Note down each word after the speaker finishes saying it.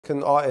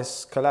Can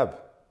artists collab?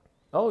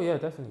 Oh yeah,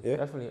 definitely, Yeah?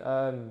 definitely.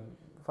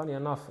 Funny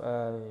enough,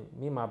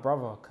 me and my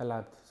brother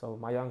collabed. So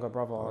my younger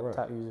brother All right.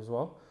 tattoos as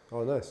well.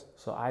 Oh, nice.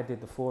 So I did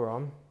the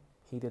forearm,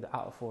 he did the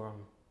outer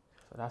forearm.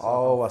 So that's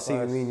Oh, I see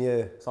what you mean, yeah.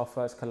 it's our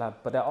first collab.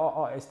 But there are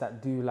artists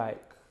that do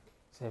like,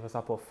 say for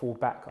example, full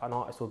back. An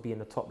artist will be in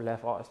the top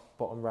left, artist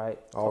bottom right,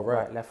 Oh, top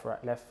right.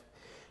 right,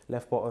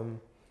 left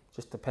bottom.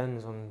 Just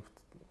depends on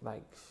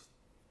like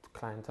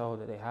clientele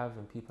that they have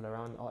and people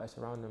around, artists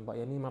around them. But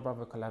yeah, me and my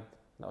brother collabed.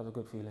 That was a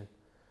good feeling.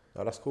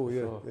 Oh, that's cool, For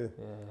yeah, sure. yeah.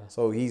 Yeah, yeah.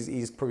 So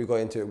he's probably got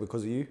into it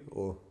because of you,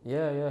 or?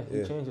 Yeah, he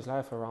Yeah. changed his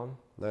life around.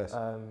 Nice.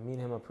 Me and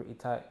him are pretty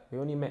tight. We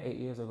only met 8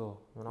 years ago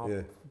when our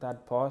Yeah.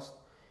 dad passed.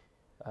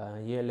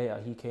 A year later,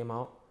 he came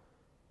out.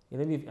 You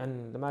know,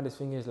 and the maddest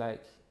thing is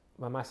like,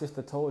 when my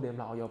sister told him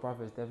like, "Oh, your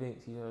brother's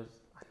Devinx," he goes,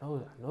 I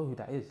know who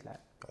that is. Like,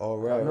 Oh,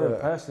 I right, don't know him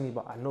right. personally,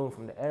 but I know him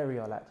from the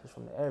area, like just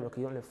from the area, because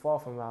he don't live far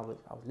from where I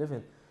was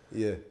living.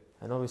 Yeah.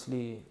 And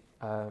obviously,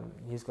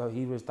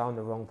 he was down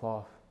the wrong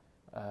path.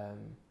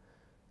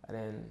 And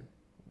then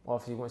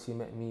obviously once he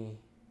met me,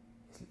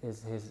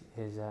 his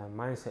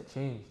mindset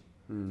changed,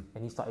 and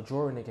he started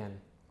drawing again.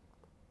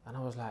 And I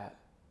was like,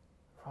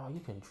 bro, you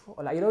can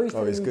draw. Like, you know, he's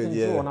telling me you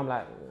can draw, and I'm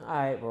like, all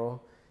right, bro.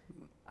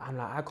 I'm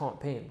like, I can't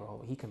paint,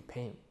 bro. He can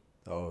paint.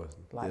 Oh,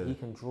 Like, he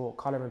can draw.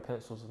 Colouring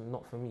pencils are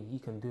not for me. He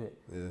can do it.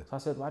 Yeah. So I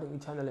said, why don't you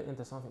channel it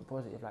into something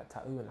positive, like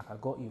tattooing? Like, I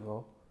got you,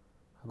 bro.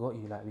 I got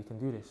you. Like, we can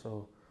do this.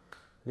 So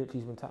literally,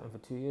 he's been tattooing for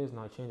 2 years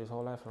now. He changed his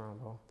whole life around,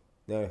 bro.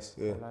 Nice,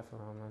 yeah. Whole life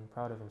around, man.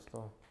 Proud of him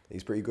still.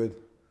 He's pretty good.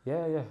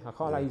 Yeah. I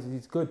can't lie.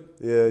 He's good.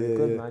 Yeah, He's yeah,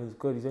 good, yeah. man. He's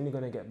good. He's only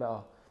gonna get better.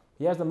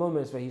 He has the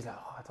moments where he's like,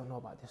 oh, I don't know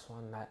about this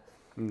one. Like,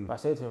 but I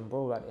say to him,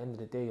 bro, at the end of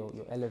the day, you're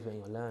elevating,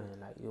 you're learning.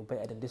 Like, you're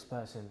better than this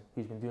person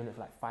who's been doing it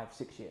for like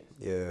 5-6 years.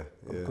 Yeah,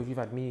 But yeah. because you've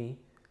had me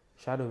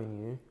shadowing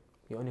you,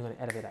 you're only gonna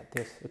elevate at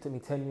this. It took me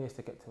 10 years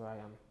to get to where I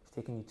am. It's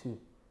taking you 2.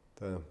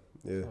 Damn,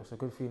 yeah. So it's a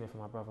good feeling for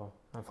my brother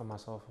and for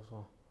myself as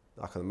well.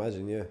 I can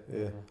imagine, yeah.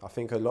 Yeah. I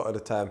think a lot of the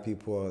time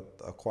people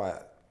are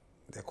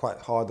quite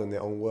hard on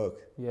their own work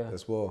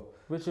as well.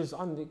 Which is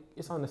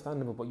it's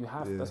understandable, but you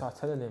have to, that's what I was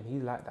telling him,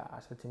 he's like that. I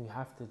said to him, you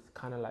have to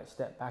kind of like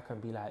step back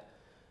and be like,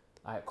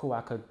 cool,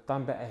 I could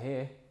done better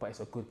here, but it's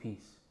a good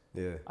piece.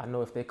 Yeah. I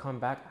know if they come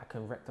back, I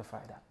can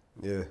rectify that.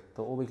 Yeah.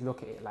 They'll always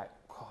look at it like,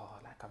 oh,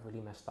 like I've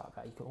really messed up.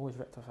 Like, you can always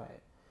rectify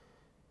it.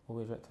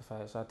 Always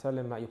rectify it. So I tell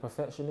him, like, you're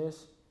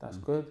perfectionist, that's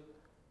good.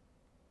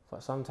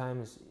 But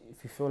sometimes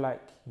if you feel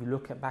like you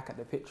look back at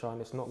the picture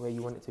and it's not where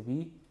you want it to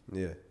be,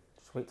 Yeah.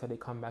 just wait till they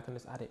come back and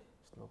just add it.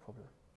 It's no problem.